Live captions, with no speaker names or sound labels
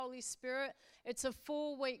Holy Spirit. It's a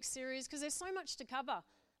 4-week series because there's so much to cover.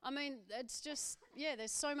 I mean, it's just,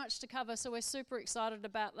 there's so much to cover, so we're super excited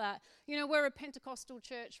about that. You know, we're a Pentecostal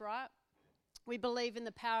church, right? We believe in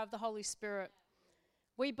the power of the Holy Spirit.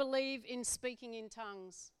 We believe in speaking in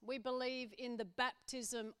tongues. We believe in the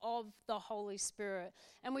baptism of the Holy Spirit.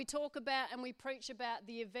 And we talk about and we preach about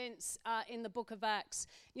the events in the book of Acts.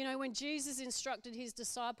 You know, when Jesus instructed his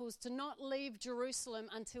disciples to not leave Jerusalem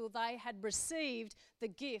until they had received the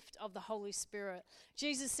gift of the Holy Spirit.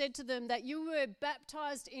 Jesus said to them that you were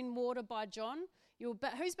baptized in water by John.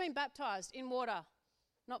 Who's been baptized in water?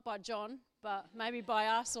 Not by John, but maybe by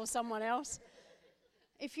us or someone else.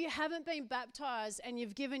 If you haven't been baptized and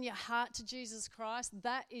you've given your heart to Jesus Christ,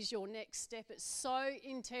 that is your next step. It's so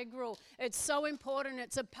integral. It's so important.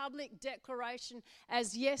 It's a public declaration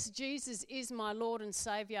as, yes, Jesus is my Lord and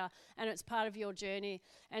Savior, and it's part of your journey.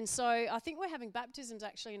 And so I think we're having baptisms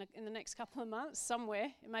actually in the next couple of months somewhere.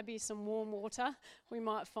 It may be some warm water we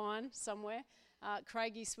might find somewhere,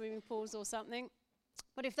 Craigie swimming pools or something.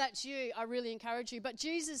 But if that's you, I really encourage you. But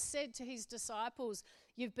Jesus said to his disciples,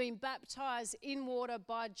 you've been baptized in water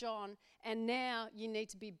by John, and now you need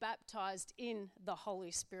to be baptized in the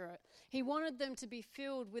Holy Spirit. He wanted them to be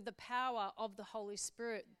filled with the power of the Holy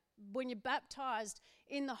Spirit. When you're baptized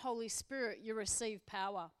in the Holy Spirit, you receive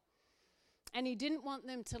power. And he didn't want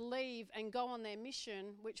them to leave and go on their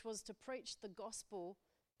mission, which was to preach the gospel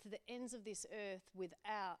to the ends of this earth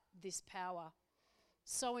without this power.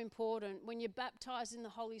 So important. When you're baptized in the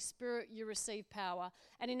Holy Spirit, you receive power.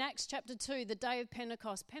 And in Acts chapter 2, the day of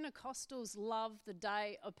Pentecost, Pentecostals love the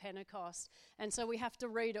day of Pentecost. And so we have to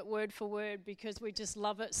read it word for word because we just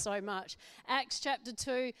love it so much. Acts chapter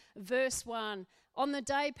 2, verse 1. On the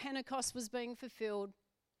day Pentecost was being fulfilled,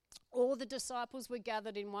 all the disciples were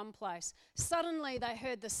gathered in one place. Suddenly they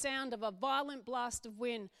heard the sound of a violent blast of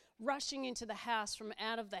wind rushing into the house from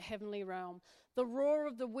out of the heavenly realm. The roar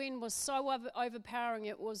of the wind was so overpowering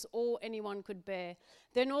it was all anyone could bear.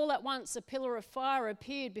 Then all at once a pillar of fire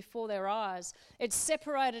appeared before their eyes. It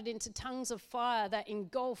separated into tongues of fire that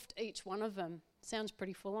engulfed each one of them. Sounds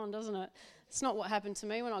pretty full on, doesn't it? It's not what happened to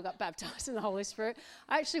me when I got baptized in the Holy Spirit.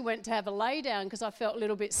 I actually went to have a lay down because I felt a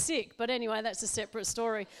little bit sick. But anyway, that's a separate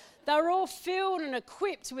story. They were all filled and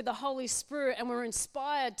equipped with the Holy Spirit and were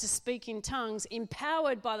inspired to speak in tongues,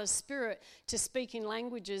 empowered by the Spirit to speak in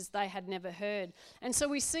languages they had never heard. And so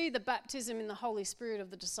we see the baptism in the Holy Spirit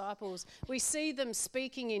of the disciples. We see them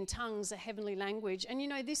speaking in tongues, a heavenly language. And you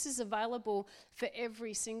know, this is available for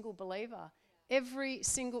every single believer. Every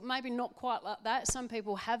single, maybe not quite like that. Some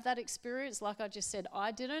people have that experience. Like I just said,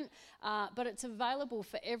 I didn't. But it's available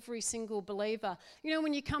for every single believer. You know,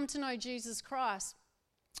 when you come to know Jesus Christ,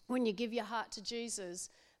 when you give your heart to Jesus,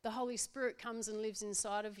 the Holy Spirit comes and lives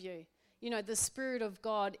inside of you. You know, the Spirit of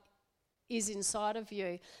God is inside of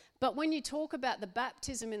you. But when you talk about the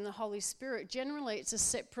baptism in the Holy Spirit, generally it's a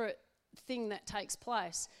separate thing that takes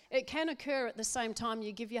place. It can occur at the same time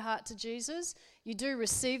you give your heart to Jesus. You do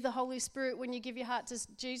receive the Holy Spirit when you give your heart to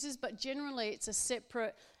Jesus, but generally it's a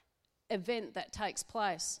separate event that takes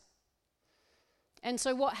place. And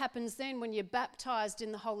so what happens then when you're baptized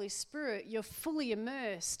in the Holy Spirit, you're fully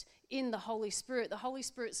immersed in the Holy Spirit. The Holy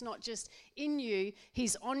Spirit's not just in you,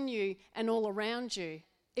 he's on you and all around you,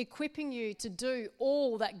 equipping you to do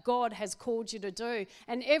all that God has called you to do.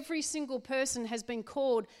 And every single person has been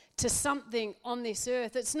called to something on this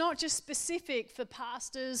earth. It's not just specific for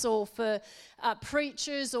pastors or for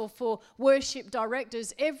preachers or for worship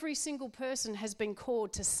directors. Every single person has been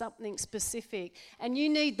called to something specific. And you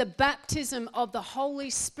need the baptism of the Holy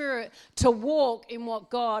Spirit to walk in what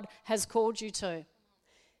God has called you to.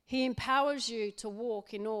 He empowers you to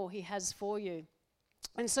walk in all he has for you.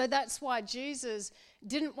 And so that's why Jesus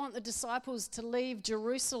didn't want the disciples to leave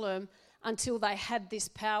Jerusalem until they had this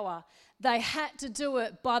power. They had to do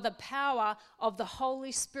it by the power of the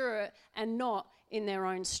Holy Spirit and not in their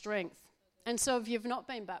own strength. And so if you've not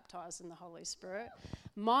been baptized in the Holy Spirit,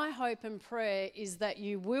 my hope and prayer is that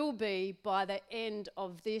you will be by the end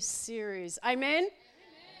of this series. Amen? Amen.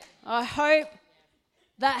 I hope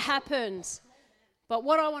that happens. But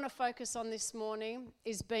what I want to focus on this morning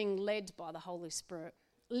is being led by the Holy Spirit,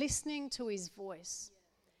 listening to his voice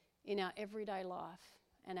in our everyday life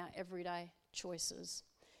and our everyday choices,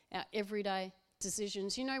 our everyday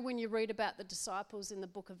decisions. You know, when you read about the disciples in the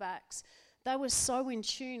book of Acts, they were so in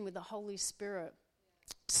tune with the Holy Spirit,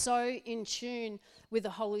 so in tune with the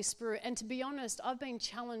Holy Spirit. And to be honest, I've been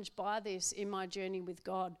challenged by this in my journey with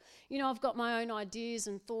God. You know, I've got my own ideas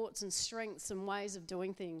and thoughts and strengths and ways of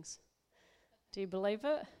doing things. Do you believe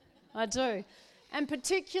it? I do. And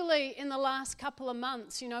particularly in the last couple of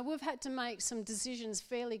months, we've had to make some decisions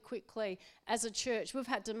fairly quickly as a church. We've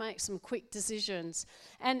had to make some quick decisions.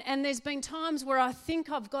 And there's been times where I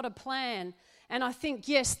think I've got a plan and I think,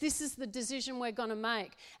 yes, this is the decision we're going to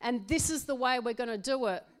make and this is the way we're going to do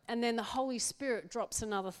it. And then the Holy Spirit drops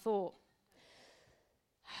another thought.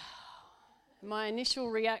 My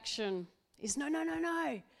initial reaction is, no.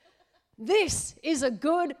 This is a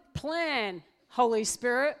good plan, Holy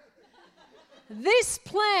Spirit. This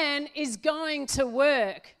plan is going to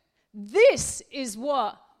work. This is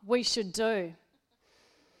what we should do.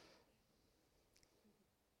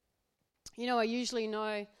 I usually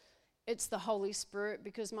know it's the Holy Spirit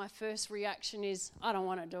because my first reaction is, I don't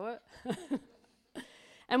want to do it.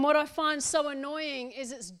 And what I find so annoying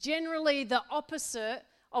is it's generally the opposite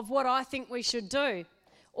of what I think we should do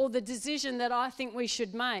or the decision that I think we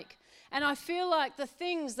should make. And I feel like the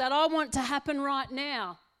things that I want to happen right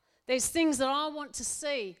now, there's things that I want to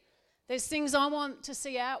see. There's things I want to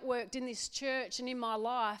see outworked in this church and in my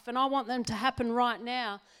life, and I want them to happen right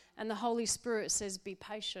now. And the Holy Spirit says, be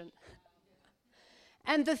patient.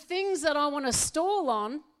 And the things that I want to stall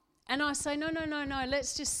on, and I say, no,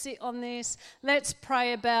 let's just sit on this. Let's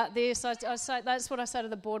pray about this. I say, that's what I say to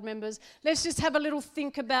the board members. Let's just have a little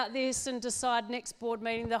think about this and decide next board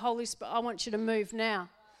meeting, the Holy Spirit, I want you to move now.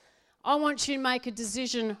 I want you to make a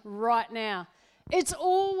decision right now. It's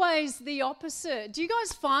always the opposite. Do you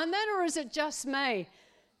guys find that, or is it just me?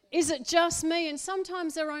 Is it just me? And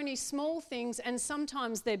sometimes they're only small things, and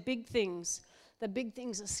sometimes they're big things. The big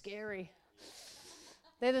things are scary.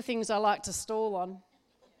 They're the things I like to stall on.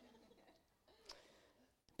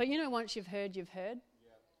 But once you've heard, you've heard.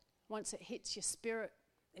 Once it hits your spirit,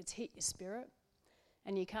 it's hit your spirit,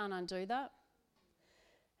 and you can't undo that.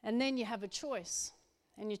 And then you have a choice,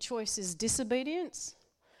 and your choice is disobedience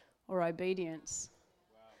or obedience.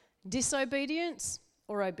 Wow. Disobedience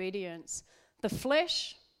or obedience. The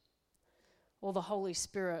flesh or the Holy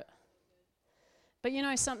Spirit. But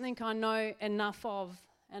something I know enough of,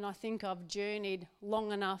 and I think I've journeyed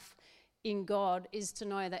long enough in God, is to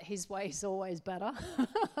know that His way is always better.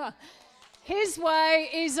 His way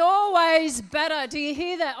is always better. Do you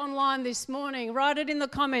hear that online this morning? Write it in the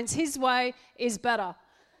comments. His way is better.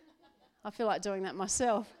 I feel like doing that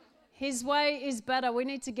myself. His way is better. We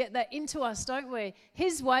need to get that into us, don't we?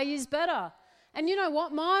 His way is better. And you know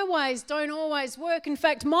what? My ways don't always work. In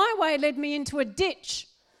fact, my way led me into a ditch.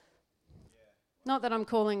 Not that I'm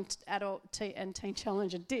calling adult and teen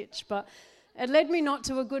challenge a ditch, but it led me not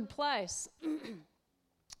to a good place.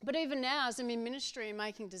 But even now, as I'm in ministry and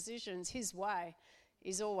making decisions, His way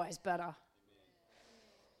is always better.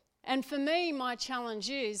 And for me, my challenge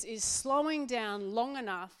is slowing down long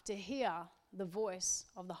enough to hear the voice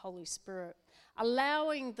of the Holy Spirit,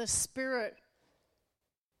 allowing the Spirit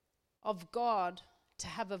of God to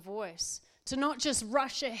have a voice, to not just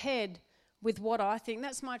rush ahead with what I think.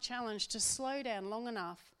 That's my challenge, to slow down long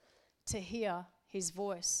enough to hear His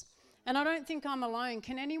voice. And I don't think I'm alone.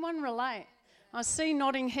 Can anyone relate? I see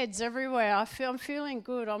nodding heads everywhere. I'm feeling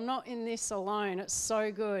good. I'm not in this alone. It's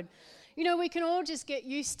so good. We can all just get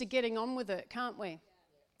used to getting on with it, can't we?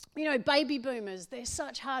 Baby boomers, they're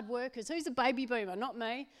such hard workers. Who's a baby boomer? Not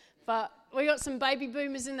me. But we got some baby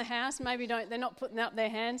boomers in the house. Maybe they're not putting up their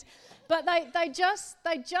hands. But they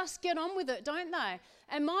just get on with it, don't they?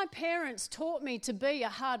 And my parents taught me to be a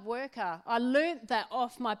hard worker. I learnt that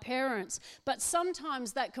off my parents. But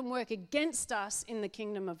sometimes that can work against us in the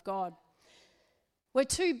kingdom of God. We're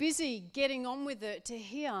too busy getting on with it to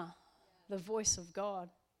hear the voice of God.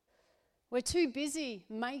 We're too busy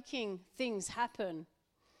making things happen.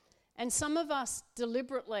 And some of us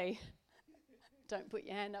deliberately, don't put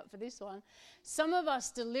your hand up for this one, some of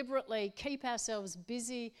us deliberately keep ourselves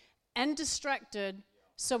busy and distracted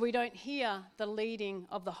so we don't hear the leading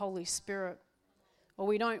of the Holy Spirit, or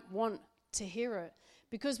we don't want to hear it.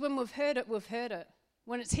 Because when we've heard it, we've heard it.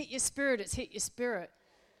 When it's hit your spirit, it's hit your spirit.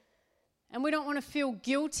 And we don't want to feel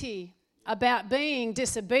guilty about being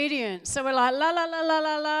disobedient. So we're like, la, la, la, la,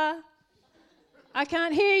 la, la. I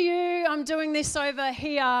can't hear you. I'm doing this over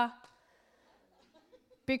here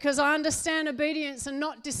because I understand obedience and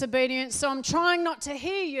not disobedience. So I'm trying not to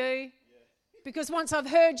hear you because once I've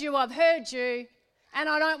heard you, and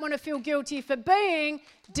I don't want to feel guilty for being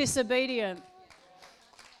disobedient.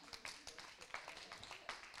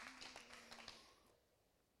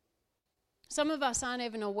 Some of us aren't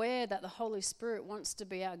even aware that the Holy Spirit wants to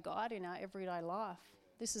be our guide in our everyday life.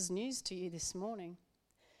 This is news to you this morning.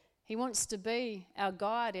 He wants to be our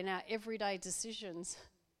guide in our everyday decisions,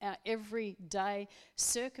 our everyday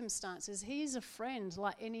circumstances. He is a friend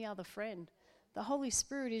like any other friend. The Holy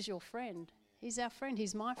Spirit is your friend. He's our friend.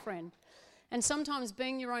 He's my friend. And sometimes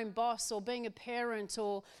being your own boss or being a parent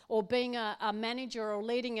or being a manager or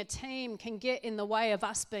leading a team can get in the way of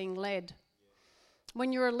us being led.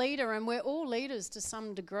 When you're a leader, and we're all leaders to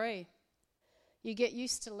some degree, you get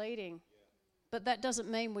used to leading. But that doesn't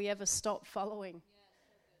mean we ever stop following.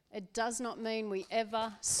 It does not mean we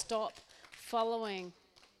ever stop following,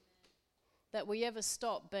 that we ever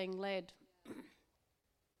stop being led.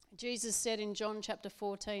 Jesus said in John chapter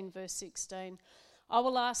 14, verse 16, I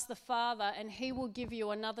will ask the Father, and he will give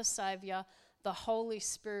you another Saviour, the Holy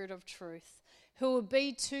Spirit of truth, who will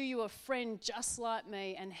be to you a friend just like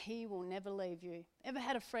me, and he will never leave you. Ever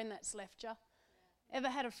had a friend that's left you? Ever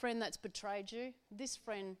had a friend that's betrayed you? This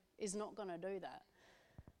friend is not going to do that.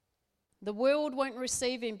 The world won't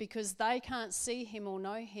receive him because they can't see him or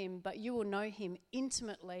know him, but you will know him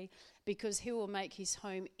intimately because he will make his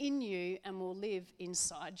home in you and will live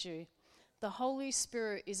inside you. The Holy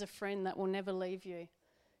Spirit is a friend that will never leave you.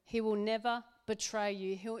 He will never betray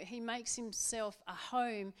you. He makes himself a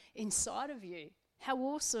home inside of you. How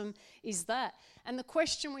awesome is that? And the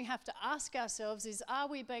question we have to ask ourselves is, are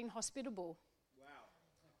we being hospitable?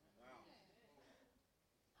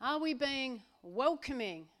 Are we being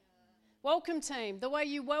welcoming? Welcome team, the way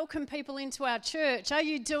you welcome people into our church, are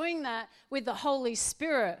you doing that with the Holy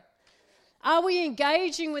Spirit? Are we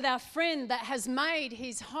engaging with our friend that has made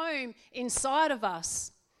his home inside of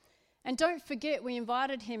us? And don't forget, we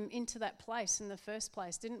invited him into that place in the first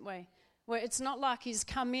place, didn't we? Where it's not like he's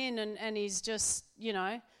come in and he's just,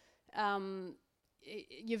 you've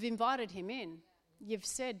invited him in. You've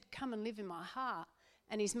said, come and live in my heart.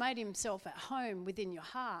 And he's made himself at home within your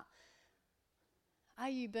heart. Are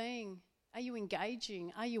you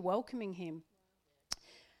engaging? Are you welcoming him?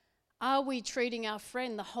 Are we treating our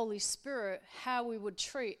friend, the Holy Spirit, how we would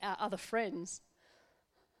treat our other friends?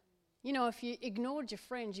 You know, if you ignored your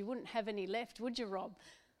friends, you wouldn't have any left, would you, Rob?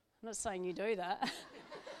 I'm not saying you do that.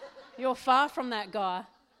 You're far from that guy.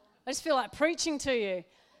 I just feel like preaching to you.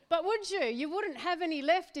 But would you? You wouldn't have any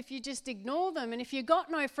left if you just ignore them. And if you got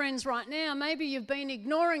no friends right now, maybe you've been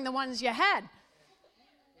ignoring the ones you had.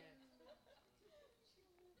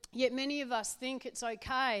 Yet many of us think it's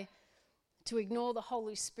okay to ignore the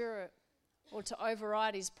Holy Spirit or to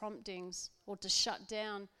override his promptings or to shut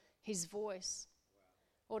down his voice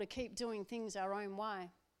or to keep doing things our own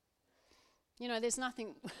way. You know, there's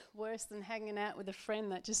nothing worse than hanging out with a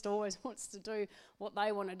friend that just always wants to do what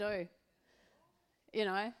they want to do. You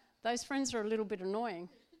know, those friends are a little bit annoying.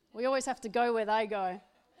 We always have to go where they go.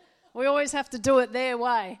 We always have to do it their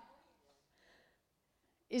way.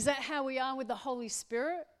 Is that how we are with the Holy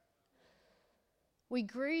Spirit? We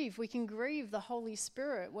can grieve the Holy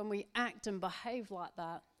Spirit when we act and behave like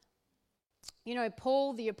that. You know,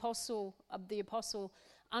 Paul, the apostle,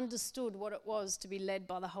 understood what it was to be led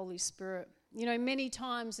by the Holy Spirit. You know, many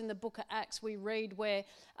times in the book of Acts we read where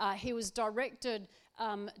he was directed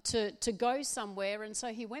to go somewhere, and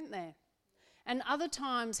so he went there. And other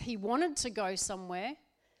times he wanted to go somewhere,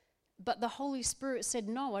 but the Holy Spirit said,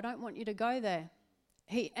 no, I don't want you to go there.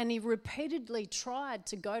 He repeatedly tried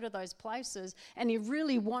to go to those places, and he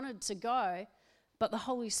really wanted to go, but the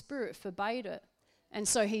Holy Spirit forbade it, and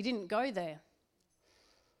so he didn't go there.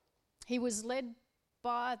 He was led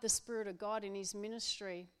by the Spirit of God in his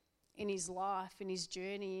ministry, in his life, in his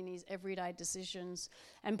journey, in his everyday decisions.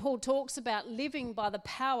 And Paul talks about living by the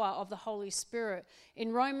power of the Holy Spirit.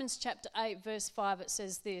 In Romans chapter 8, verse 5, it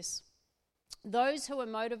says this: those who are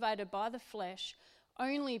motivated by the flesh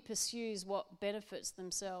only pursues what benefits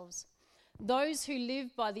themselves. Those who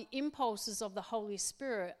live by the impulses of the Holy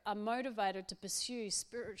Spirit are motivated to pursue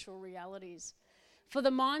spiritual realities. For the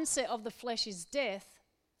mindset of the flesh is death,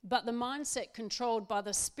 but the mindset controlled by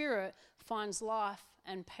the Spirit finds life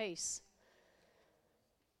and peace.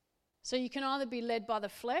 So you can either be led by the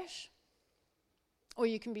flesh or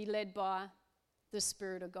you can be led by the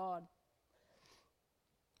Spirit of God.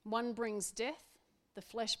 One brings death, the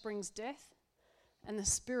flesh brings death, and the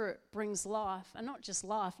Spirit brings life. And not just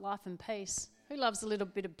life, life and peace. Who loves a little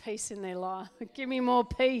bit of peace in their life? Give me more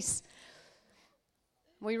peace.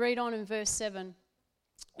 We read on in verse 7.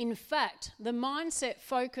 In fact, the mindset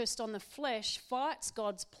focused on the flesh fights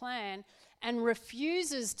God's plan and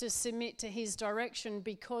refuses to submit to his direction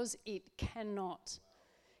because it cannot.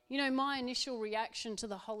 You know, my initial reaction to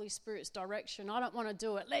the Holy Spirit's direction, I don't want to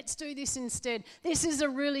do it. Let's do this instead. This is a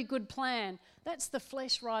really good plan. That's the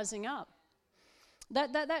flesh rising up.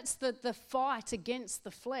 That's the fight against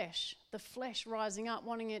the flesh rising up,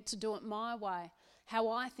 wanting it to do it my way, how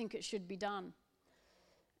I think it should be done.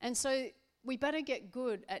 And so we better get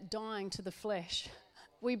good at dying to the flesh.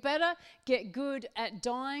 We better get good at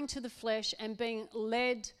dying to the flesh and being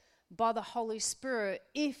led by the Holy Spirit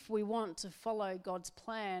if we want to follow God's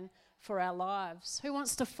plan for our lives. Who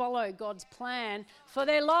wants to follow God's plan for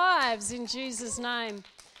their lives in Jesus' name?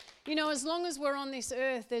 You know, as long as we're on this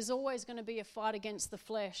earth, there's always going to be a fight against the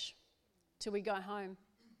flesh till we go home.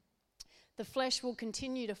 The flesh will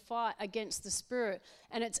continue to fight against the spirit,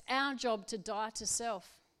 and it's our job to die to self,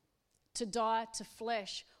 to die to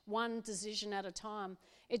flesh, one decision at a time.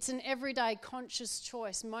 It's an everyday conscious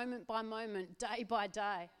choice, moment by moment, day by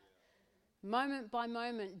day. Moment by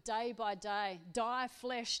moment, day by day. Die,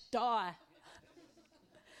 flesh, die.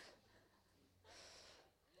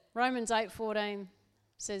 Romans 8:14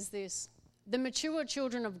 says this: the mature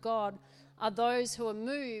children of God are those who are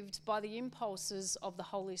moved by the impulses of the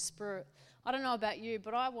Holy Spirit. I don't know about you,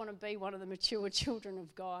 but I want to be one of the mature children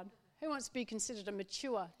of God. Who wants to be considered a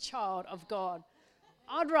mature child of God?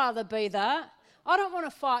 I'd rather be that. I don't want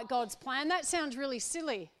to fight God's plan. That sounds really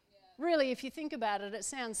silly. Really, if you think about it, it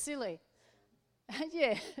sounds silly.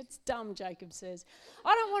 Yeah, it's dumb, Jacob says.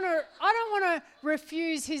 I don't want to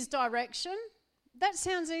refuse his direction. That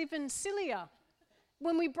sounds even sillier.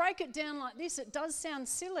 When we break it down like this, it does sound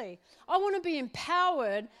silly. I want to be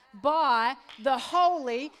empowered by the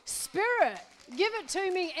Holy Spirit. Give it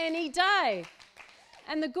to me any day.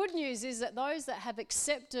 And the good news is that those that have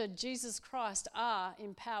accepted Jesus Christ are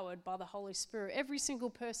empowered by the Holy Spirit. Every single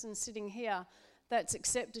person sitting here that's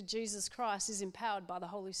accepted Jesus Christ is empowered by the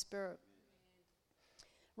Holy Spirit.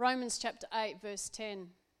 Romans chapter 8, verse 10.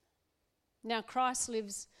 Now Christ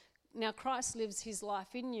lives his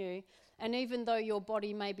life in you, and even though your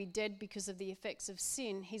body may be dead because of the effects of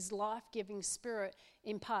sin, his life-giving spirit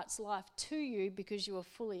imparts life to you because you are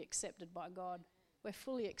fully accepted by God. We're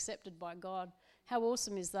fully accepted by God. How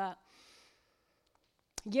awesome is that?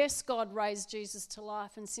 Yes, God raised Jesus to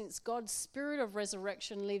life, and since God's spirit of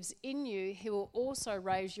resurrection lives in you, he will also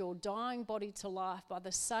raise your dying body to life by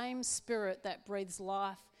the same spirit that breathes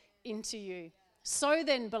life into you. So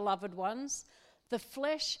then, beloved ones, the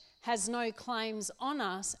flesh has no claims on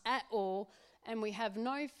us at all, and we have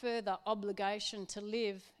no further obligation to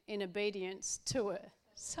live in obedience to it.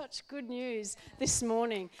 Such good news this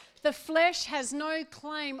morning. The flesh has no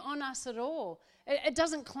claim on us at all. It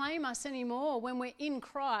doesn't claim us anymore. When we're in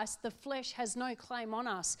Christ, the flesh has no claim on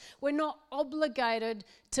us. We're not obligated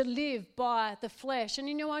to live by the flesh. And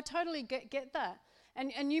you know, I totally get that.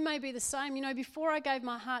 And you may be the same. You know, before I gave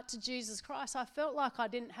my heart to Jesus Christ, I felt like I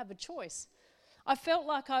didn't have a choice. I felt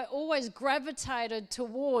like I always gravitated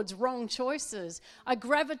towards wrong choices. I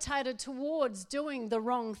gravitated towards doing the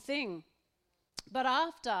wrong thing. But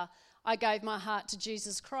after I gave my heart to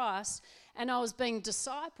Jesus Christ and I was being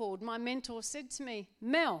discipled, my mentor said to me,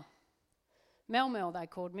 Mel they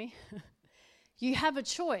called me, you have a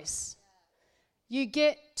choice. You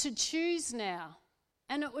get to choose now.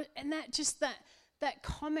 And that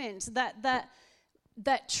comment,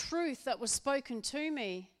 that truth that was spoken to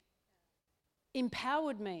me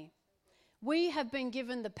empowered me. We have been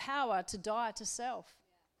given the power to die to self.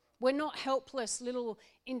 We're not helpless little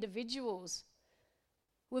individuals.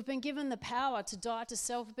 We've been given the power to die to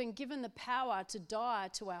self. We've been given the power to die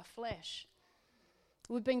to our flesh.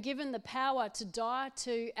 We've been given the power to die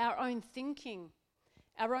to our own thinking,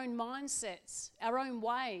 our own mindsets, our own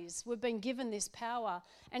ways. We've been given this power.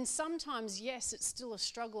 And sometimes, yes, it's still a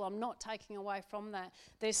struggle. I'm not taking away from that.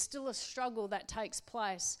 There's still a struggle that takes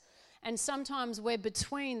place. And sometimes we're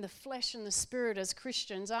between the flesh and the spirit as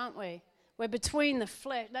Christians, aren't we? We're between the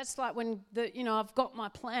flesh. That's like when I've got my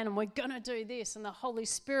plan and we're going to do this, and the Holy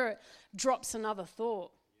Spirit drops another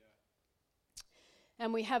thought. Yeah.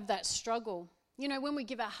 And we have that struggle. You know, when we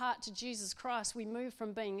give our heart to Jesus Christ, we move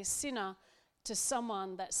from being a sinner to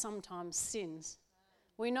someone that sometimes sins.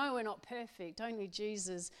 We know we're not perfect. Only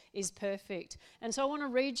Jesus is perfect. And so I want to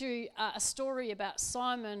read you a story about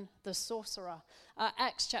Simon the sorcerer.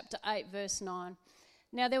 Acts chapter 8, verse 9.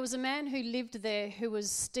 Now there was a man who lived there who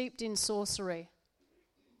was steeped in sorcery.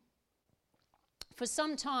 For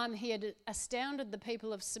some time he had astounded the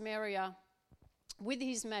people of Samaria with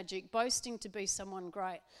his magic, boasting to be someone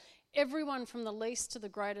great. Everyone from the least to the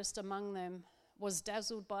greatest among them was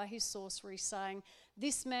dazzled by his sorcery, saying,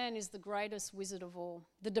 "This man is the greatest wizard of all.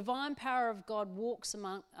 The divine power of God walks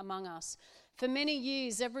among us." For many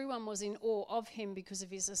years everyone was in awe of him because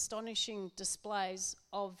of his astonishing displays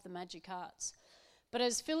of the magic arts. But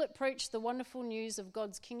as Philip preached the wonderful news of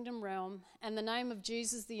God's kingdom realm and the name of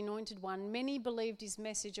Jesus the Anointed One, many believed his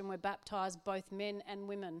message and were baptized, both men and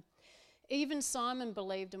women. Even Simon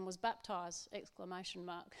believed and was baptized! !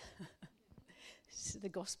 The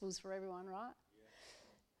gospel's for everyone, right?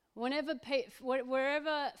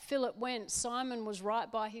 Wherever Philip went, Simon was right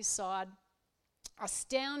by his side,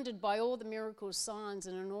 astounded by all the miracles, signs,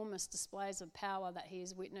 and enormous displays of power that he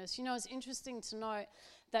has witnessed. You know, it's interesting to note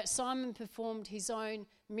that Simon performed his own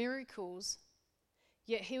miracles,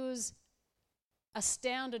 yet he was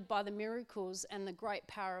astounded by the miracles and the great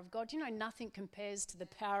power of God. You know, nothing compares to the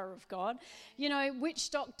power of God. You know,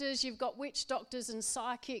 witch doctors, you've got witch doctors and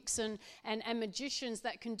psychics and magicians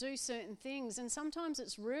that can do certain things, and sometimes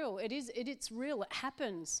it's real. It's real. It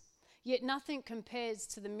happens. Yet nothing compares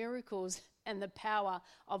to the miracles and the power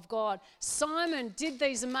of God. Simon did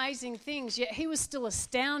these amazing things, yet he was still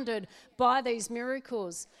astounded by these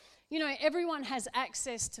miracles. You know, everyone has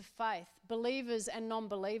access to faith, believers and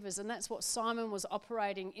non-believers, and that's what Simon was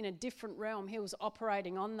operating in, a different realm. He was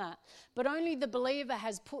operating on that. But only the believer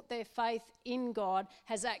has put their faith in God,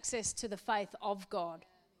 has access to the faith of God.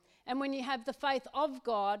 And when you have the faith of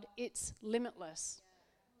God, it's limitless.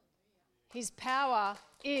 His power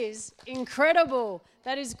is incredible.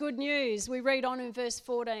 That is good news. We read on in verse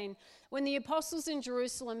 14. When the apostles in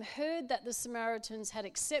Jerusalem heard that the Samaritans had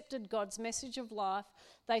accepted God's message of life,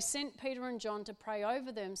 they sent Peter and John to pray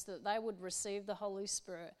over them so that they would receive the Holy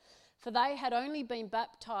Spirit. For they had only been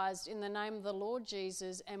baptized in the name of the Lord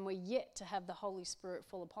Jesus and were yet to have the Holy Spirit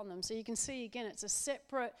fall upon them. So you can see again, it's a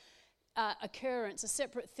separate occurrence, a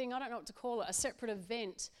separate thing. I don't know what to call it, a separate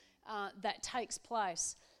event that takes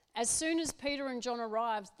place. As soon as Peter and John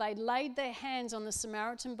arrived, they laid their hands on the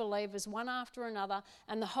Samaritan believers one after another,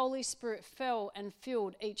 and the Holy Spirit fell and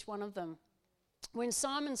filled each one of them. When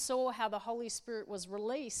Simon saw how the Holy Spirit was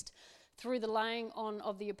released through the laying on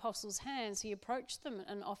of the apostles' hands, he approached them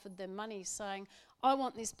and offered them money, saying, I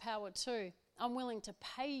want this power too. I'm willing to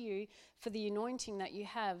pay you for the anointing that you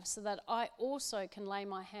have, so that I also can lay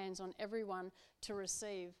my hands on everyone to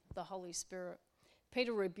receive the Holy Spirit.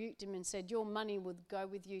 Peter rebuked him and said, your money would go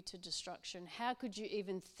with you to destruction. How could you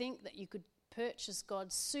even think that you could purchase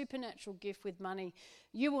God's supernatural gift with money?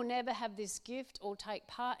 You will never have this gift or take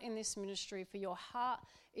part in this ministry, for your heart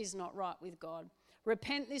is not right with God.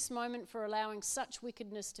 Repent this moment for allowing such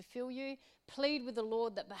wickedness to fill you. Plead with the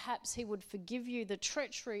Lord that perhaps he would forgive you the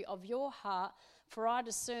treachery of your heart, for I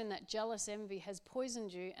discern that jealous envy has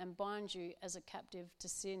poisoned you and binds you as a captive to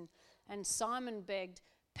sin. And Simon begged,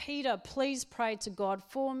 Peter, please pray to God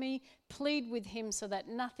for me. Plead with him so that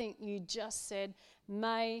nothing you just said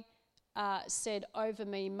over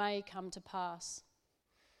me may come to pass.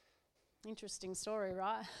 Interesting story,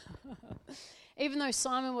 right? Even though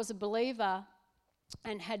Simon was a believer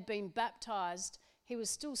and had been baptized, he was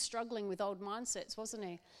still struggling with old mindsets, wasn't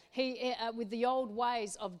he? With the old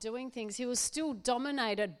ways of doing things, he was still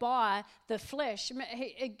dominated by the flesh.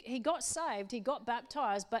 He got saved, he got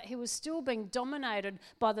baptized, but he was still being dominated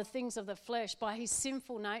by the things of the flesh, by his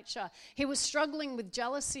sinful nature. He was struggling with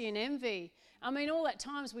jealousy and envy. I mean, all at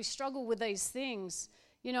times we struggle with these things.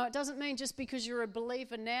 You know, it doesn't mean just because you're a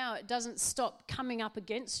believer now, it doesn't stop coming up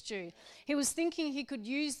against you. He was thinking he could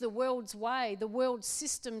use the world's way, the world's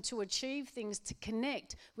system to achieve things, to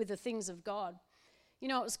connect with the things of God. You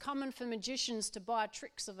know, it was common for magicians to buy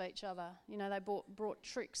tricks of each other. You know, they brought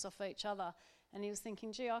tricks off each other. And he was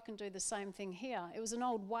thinking, gee, I can do the same thing here. It was an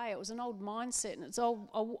old way, it was an old mindset, and it's an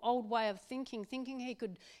old way of thinking he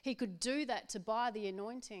could do that to buy the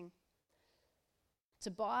anointing,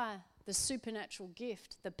 to buy the supernatural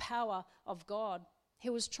gift, the power of God. He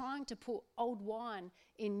was trying to put old wine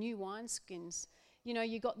in new wineskins. You know,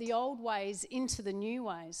 you got the old ways into the new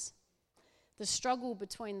ways. The struggle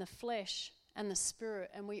between the flesh and the spirit,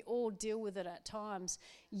 and we all deal with it at times.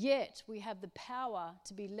 Yet we have the power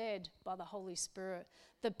to be led by the Holy Spirit,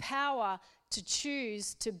 the power to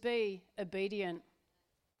choose to be obedient.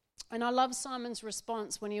 And I love Simon's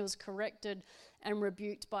response when he was corrected and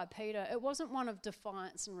rebuked by Peter. It wasn't one of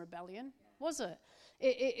defiance and rebellion, was it?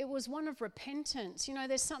 It was one of repentance. You know,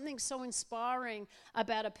 there's something so inspiring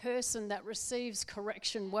about a person that receives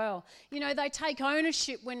correction well. You know, they take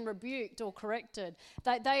ownership when rebuked or corrected.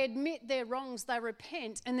 They admit their wrongs, they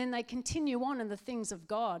repent, and then they continue on in the things of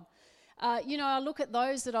God. You know, I look at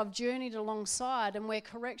those that I've journeyed alongside and where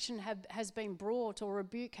correction has been brought or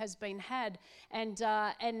rebuke has been had, and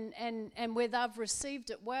where they've received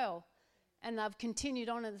it well. And they've continued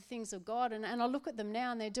on in the things of God. And I look at them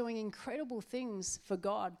now and they're doing incredible things for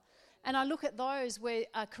God. And I look at those where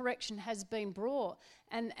correction has been brought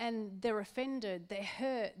and they're offended, they're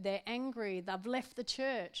hurt, they're angry, they've left the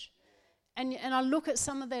church. And I look at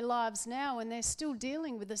some of their lives now and they're still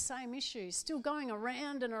dealing with the same issues, still going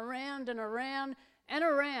around and around and around and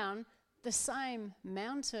around the same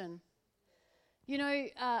mountain. You know,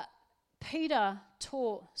 Peter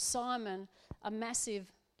taught Simon a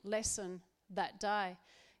massive lesson that day.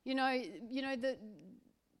 You know,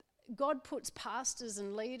 God puts pastors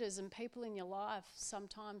and leaders and people in your life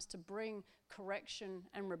sometimes to bring correction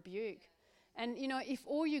and rebuke. And, if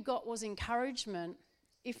all you got was encouragement,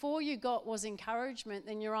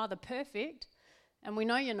 then you're either perfect, and we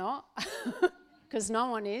know you're not, because no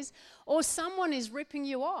one is, or someone is ripping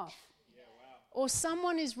you off. Yeah, wow. Or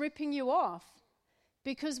someone is ripping you off,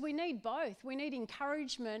 because we need both. We need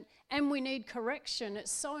encouragement and we need correction.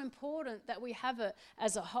 It's so important that we have it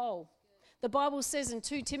as a whole. The Bible says in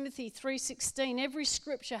 2 Timothy 3:16, every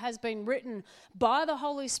scripture has been written by the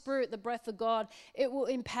Holy Spirit, the breath of God. It will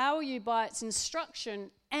empower you by its instruction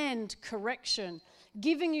and correction,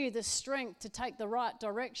 giving you the strength to take the right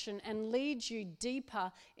direction and lead you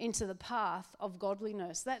deeper into the path of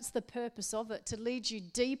godliness. That's the purpose of it, to lead you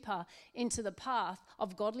deeper into the path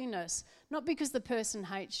of godliness. Not because the person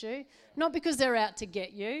hates you, not because they're out to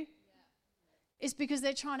get you. It's because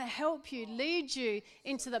they're trying to help you, lead you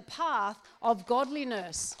into the path of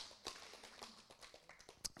godliness.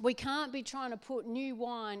 We can't be trying to put new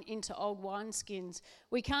wine into old wineskins.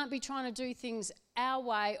 We can't be trying to do things our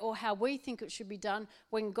way or how we think it should be done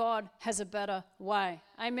when God has a better way.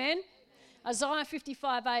 Amen? Isaiah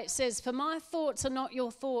 55:8 says, "For my thoughts are not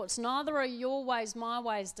your thoughts, neither are your ways my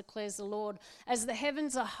ways, declares the Lord. As the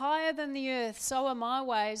heavens are higher than the earth, so are my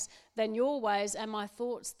ways than your ways, and my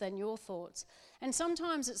thoughts than your thoughts." And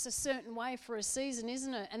sometimes it's a certain way for a season,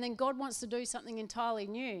 isn't it? And then God wants to do something entirely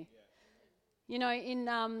new. In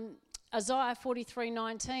Isaiah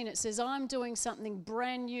 43:19, it says, "I'm doing something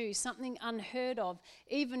brand new, something unheard of.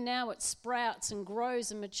 Even now it sprouts and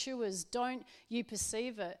grows and matures. Don't you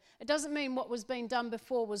perceive it?" It doesn't mean what was being done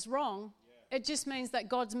before was wrong. It just means that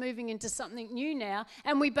God's moving into something new now,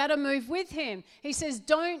 and we better move with him. He says,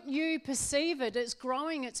 don't you perceive it? It's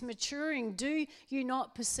growing, it's maturing. Do you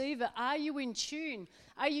not perceive it? Are you in tune?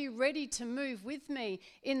 Are you ready to move with me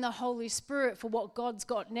in the Holy Spirit for what God's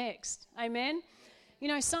got next? Amen?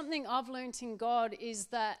 Something I've learned in God is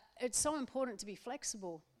that it's so important to be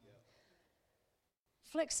flexible.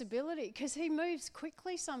 Flexibility, because he moves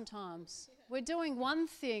quickly sometimes. We're doing one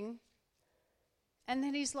thing, and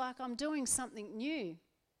then he's like, I'm doing something new.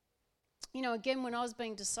 Again, when I was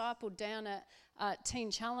being discipled down at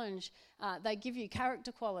Teen Challenge, they give you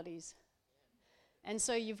character qualities. And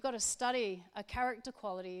so you've got to study a character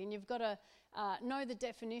quality, and you've got to know the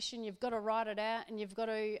definition, you've got to write it out, and you've got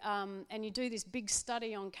to, and you do this big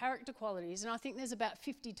study on character qualities. And I think there's about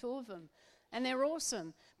 52 of them, and they're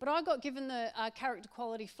awesome. But I got given the character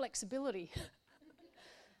quality flexibility.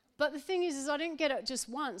 But the thing is I didn't get it just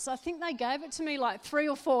once. I think they gave it to me like 3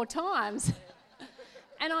 or 4 times.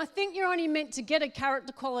 And I think you're only meant to get a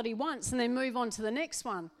character quality once and then move on to the next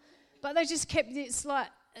one. But they just kept, it's like,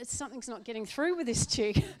 something's not getting through with this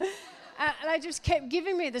chick. They just kept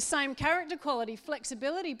giving me the same character quality,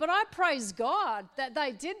 flexibility. But I praise God that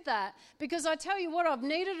they did that, because I tell you what, I've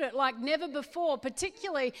needed it like never before,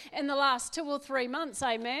 particularly in the last 2 or 3 months,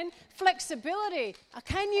 amen? Flexibility.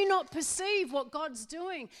 Can you not perceive what God's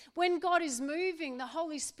doing? When God is moving, the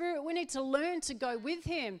Holy Spirit, we need to learn to go with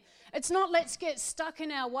him. It's not let's get stuck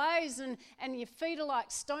in our ways and your feet are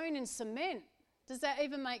like stone and cement. Does that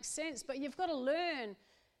even make sense? But you've got to learn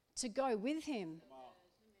to go with him.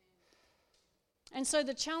 And so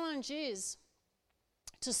the challenge is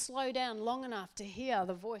to slow down long enough to hear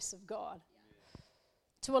the voice of God,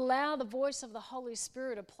 to allow the voice of the Holy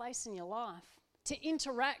Spirit a place in your life, to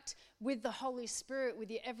interact with the Holy Spirit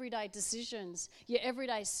with your everyday decisions, your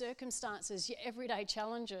everyday circumstances, your everyday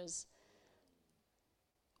challenges.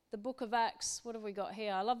 The book of Acts, what have we got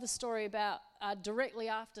here? I love the story about directly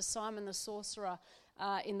after Simon the sorcerer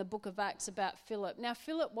in the book of Acts about Philip. Now,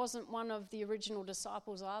 Philip wasn't one of the original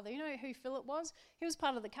disciples either. You know who Philip was? He was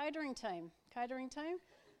part of the catering team.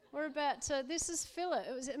 We're about to, this is Philip.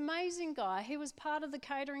 It was an amazing guy. He was part of the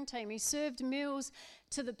catering team. He served meals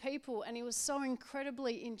to the people, and he was so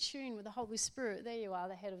incredibly in tune with the Holy Spirit. There you are,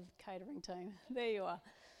 the head of the catering team. There you are.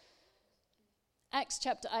 Acts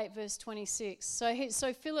chapter 8, verse 26. So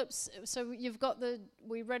you've got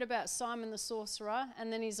we read about Simon the sorcerer,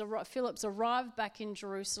 and then Philip's arrived back in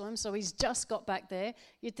Jerusalem, so he's just got back there.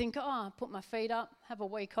 You'd think, I'll put my feet up, have a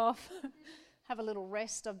week off, have a little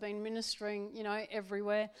rest. I've been ministering,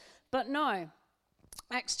 everywhere. But no.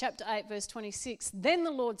 Acts chapter 8, verse 26. Then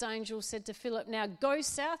the Lord's angel said to Philip, now go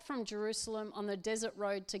south from Jerusalem on the desert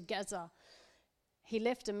road to Gaza. He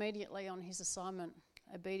left immediately on his assignment.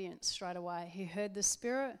 Obedience straight away. He heard the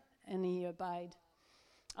Spirit and he obeyed.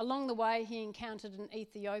 Along the way, he encountered an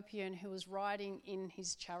Ethiopian who was riding in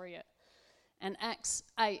his chariot. And Acts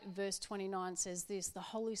 8, verse 29 says this, the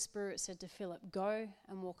Holy Spirit said to Philip, go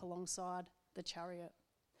and walk alongside the chariot.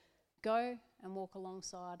 Go and walk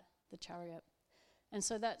alongside the chariot. And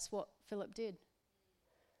so that's what Philip did.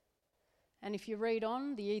 And if you read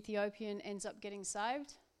on, the Ethiopian ends up getting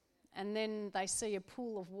saved, and then they see a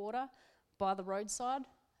pool of water by the roadside,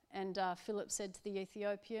 and Philip said to the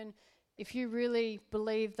Ethiopian, if you really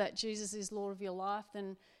believe that Jesus is Lord of your life,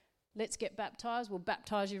 then let's get baptized. We'll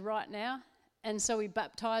baptize you right now. And so he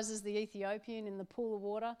baptizes the Ethiopian in the pool of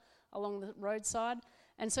water along the roadside.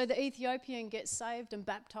 And so the Ethiopian gets saved and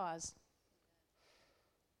baptized.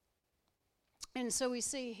 And so we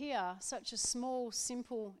see here such a small,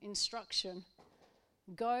 simple instruction.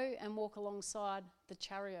 Go and walk alongside the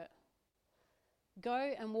chariot.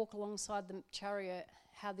 Go and walk alongside the chariot,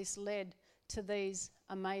 how this led to these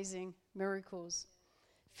amazing miracles.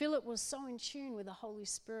 Philip was so in tune with the Holy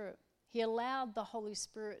Spirit. He allowed the Holy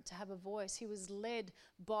Spirit to have a voice. He was led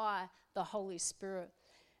by the Holy Spirit.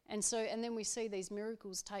 And then we see these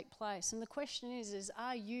miracles take place. And the question is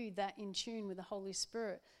are you that in tune with the Holy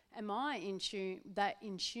Spirit? Am I in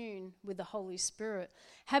tune with the Holy Spirit?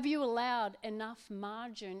 Have you allowed enough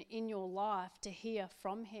margin in your life to hear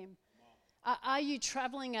from him? Are you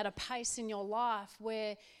traveling at a pace in your life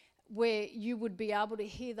where you would be able to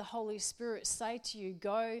hear the Holy Spirit say to you,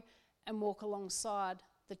 go and walk alongside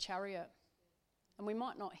the chariot? And we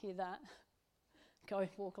might not hear that. Go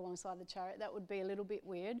walk alongside the chariot. That would be a little bit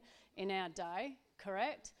weird in our day,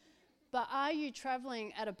 correct? But are you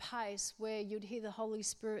traveling at a pace where you'd hear the Holy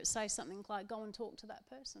Spirit say something like, go and talk to that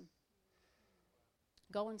person.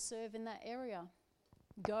 Go and serve in that area.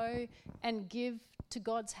 Go and give to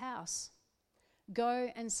God's house. Go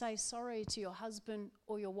and say sorry to your husband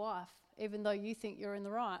or your wife, even though you think you're in the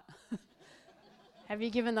right. Have you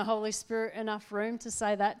given the Holy Spirit enough room to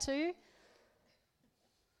say that to you?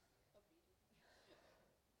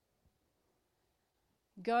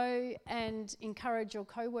 Go and encourage your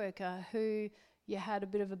co-worker who you had a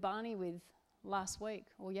bit of a barney with last week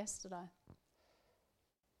or yesterday.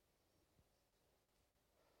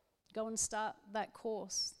 Go and start that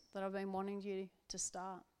course that I've been wanting you to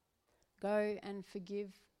start. Go and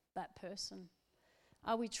forgive that person.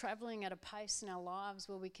 Are we travelling at a pace in our lives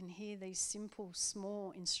where we can hear these simple,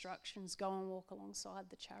 small instructions, go and walk alongside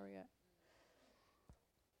the chariot?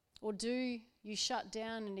 Or do you shut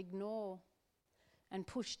down and ignore and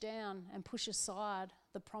push down and push aside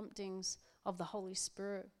the promptings of the Holy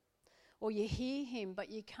Spirit? Or you hear him,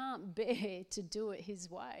 but you can't bear to do it his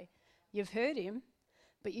way. You've heard him,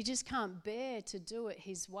 but you just can't bear to do it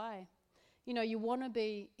his way. You know, you want to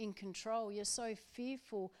be in control. You're so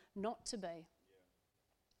fearful not to be.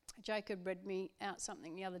 Yeah. Jacob read me out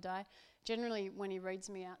something the other day. Generally, when he reads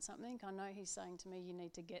me out something, I know he's saying to me, you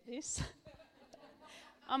need to get this.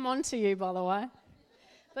 I'm on to you, by the way.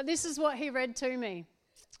 But this is what he read to me.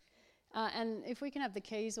 And if we can have the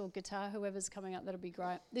keys or guitar, whoever's coming up, that'll be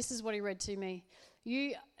great. This is what he read to me.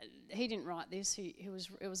 He didn't write this.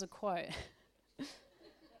 It was a quote.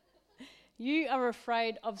 You are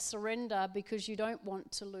afraid of surrender because you don't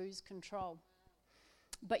want to lose control.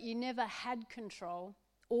 But you never had control.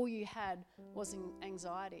 All you had was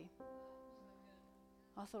anxiety.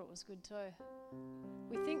 I thought it was good too.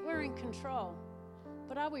 We think we're in control,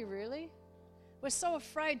 but are we really? We're so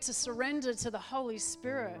afraid to surrender to the Holy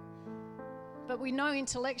Spirit, but we know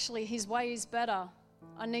intellectually his way is better.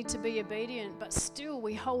 I need to be obedient, but still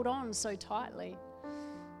we hold on so tightly.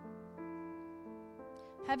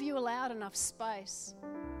 Have you allowed enough space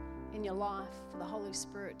in your life for the Holy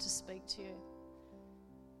Spirit to speak to you?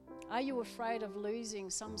 Are you afraid of losing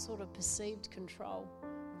some sort of perceived control?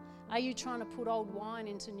 Are you trying to put old wine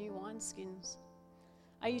into new wineskins?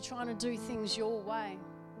 Are you trying to do things your way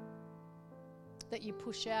that you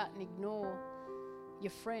push out and ignore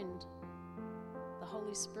your friend, the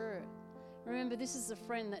Holy Spirit? Remember, this is a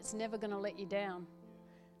friend that's never going to let you down.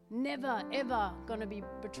 Never, ever going to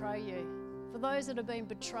betray you. For those that have been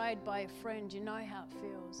betrayed by a friend, you know how it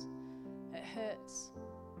feels. It hurts.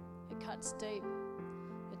 It cuts deep.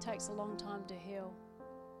 It takes a long time to heal.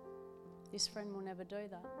 This friend will never do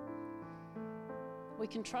that. We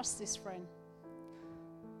can trust this friend.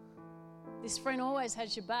 This friend always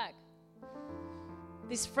has your back.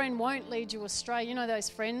 This friend won't lead you astray. You know those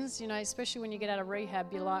friends, especially when you get out of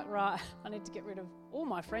rehab, you're like, right, I need to get rid of all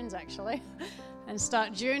my friends actually and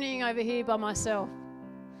start journeying over here by myself.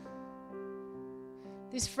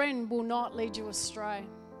 This friend will not lead you astray.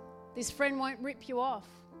 This friend won't rip you off.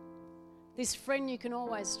 This friend you can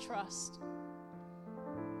always trust.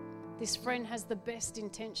 This friend has the best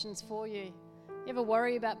intentions for you. You ever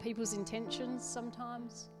worry about people's intentions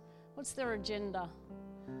sometimes? What's their agenda?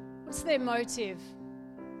 What's their motive?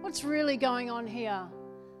 What's really going on here?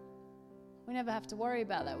 We never have to worry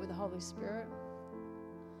about that with the Holy Spirit.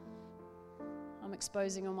 I'm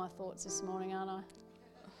exposing all my thoughts this morning, aren't I?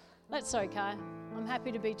 That's okay. I'm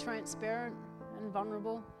happy to be transparent and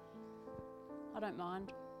vulnerable. I don't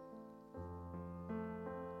mind.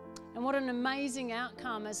 And what an amazing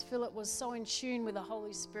outcome as Philip was so in tune with the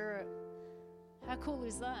Holy Spirit. How cool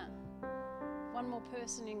is that? One more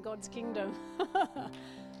person in God's kingdom.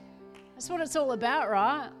 That's what it's all about,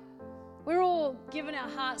 right? We're all giving our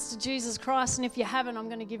hearts to Jesus Christ, and if you haven't, I'm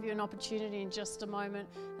going to give you an opportunity in just a moment,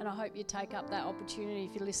 and I hope you take up that opportunity.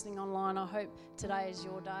 If you're listening online, I hope today is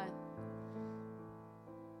your day.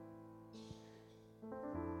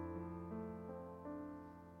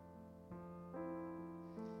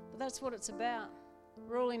 But that's what it's about.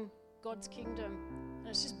 We're all in God's kingdom, and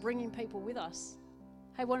it's just bringing people with us.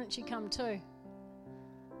 Hey, why don't you come too?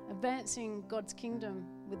 Advancing God's kingdom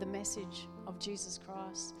with the message of Jesus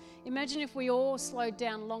Christ. Imagine if we all slowed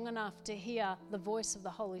down long enough to hear the voice of the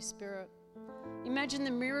Holy Spirit. Imagine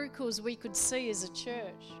the miracles we could see as a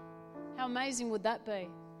church. How amazing would that be?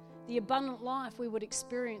 The abundant life we would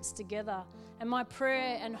experience together. And my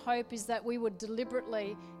prayer and hope is that we would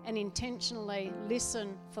deliberately and intentionally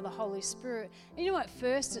listen for the Holy Spirit. And you know, at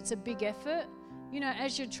first it's a big effort. You know,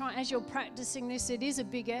 as you're practicing this, it is a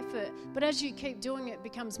big effort. But as you keep doing it, it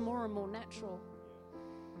becomes more and more natural.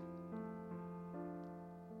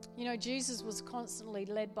 You know, Jesus was constantly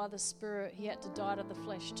led by the Spirit. He had to die to the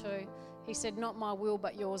flesh too. He said, not my will,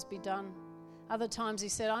 but yours be done. Other times he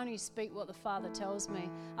said, I only speak what the Father tells me.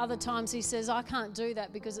 Other times he says, I can't do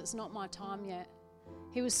that because it's not my time yet.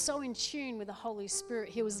 He was so in tune with the Holy Spirit.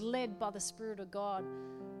 He was led by the Spirit of God,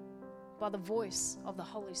 by the voice of the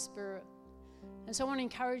Holy Spirit. And so I want to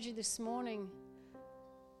encourage you this morning,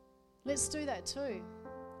 let's do that too.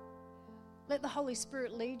 Let the Holy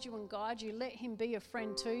Spirit lead you and guide you. Let him be a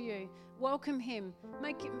friend to you. Welcome him.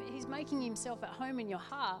 He's making himself at home in your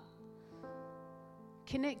heart.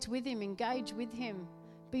 Connect with him, engage with him.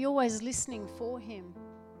 Be always listening for him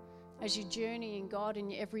as you journey in God in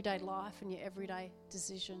your everyday life and your everyday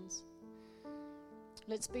decisions.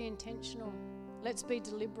 Let's be intentional. Let's be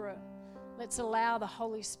deliberate. Let's allow the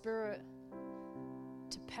Holy Spirit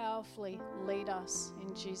to powerfully lead us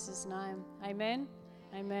in Jesus' name. Amen.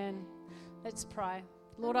 Amen. Let's pray.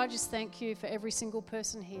 Lord, I just thank you for every single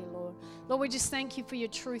person here, Lord. Lord, we just thank you for your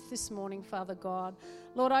truth this morning, Father God.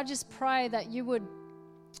 Lord, I just pray that you would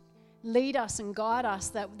lead us and guide us,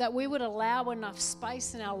 that we would allow enough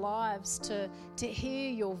space in our lives to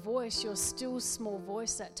hear your voice, your still small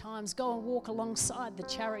voice at times. Go and walk alongside the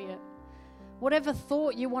chariot. Whatever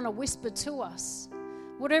thought you want to whisper to us,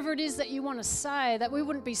 whatever it is that you want to say, that we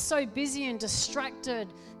wouldn't be so busy and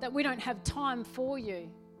distracted that we don't have time for you,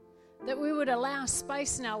 that we would allow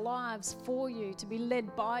space in our lives for you, to be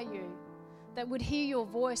led by you, that would hear your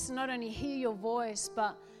voice, and not only hear your voice,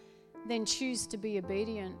 but then choose to be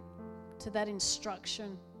obedient to that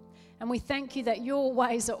instruction. And we thank you that your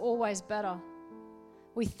ways are always better.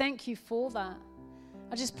 We thank you for that.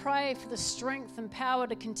 I just pray for the strength and power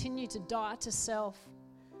to continue to die to self,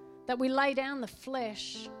 that we lay down the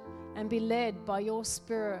flesh and be led by your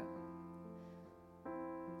Spirit.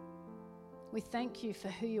 We thank you for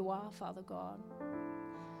who you are, Father God.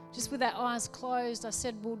 Just with our eyes closed, I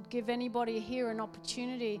said we'll give anybody here an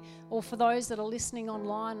opportunity, or for those that are listening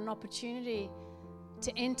online, an opportunity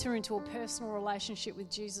to enter into a personal relationship with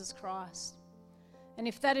Jesus Christ. And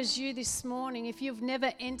if that is you this morning, if you've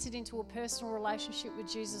never entered into a personal relationship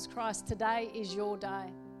with Jesus Christ, today is your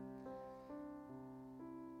day.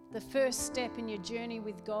 The first step in your journey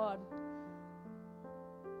with God.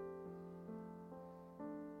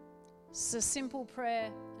 It's a simple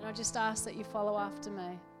prayer, and I just ask that you follow after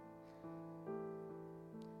me.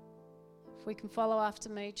 If we can follow after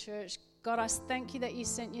me, church. God, I thank you that you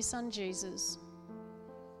sent your son Jesus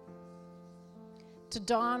to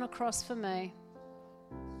die on a cross for me.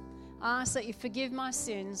 I ask that you forgive my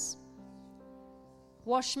sins,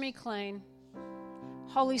 wash me clean.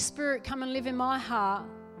 Holy Spirit, come and live in my heart.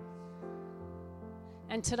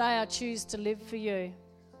 And today I choose to live for you.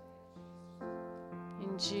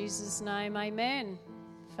 In Jesus' name, amen.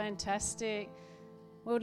 Fantastic.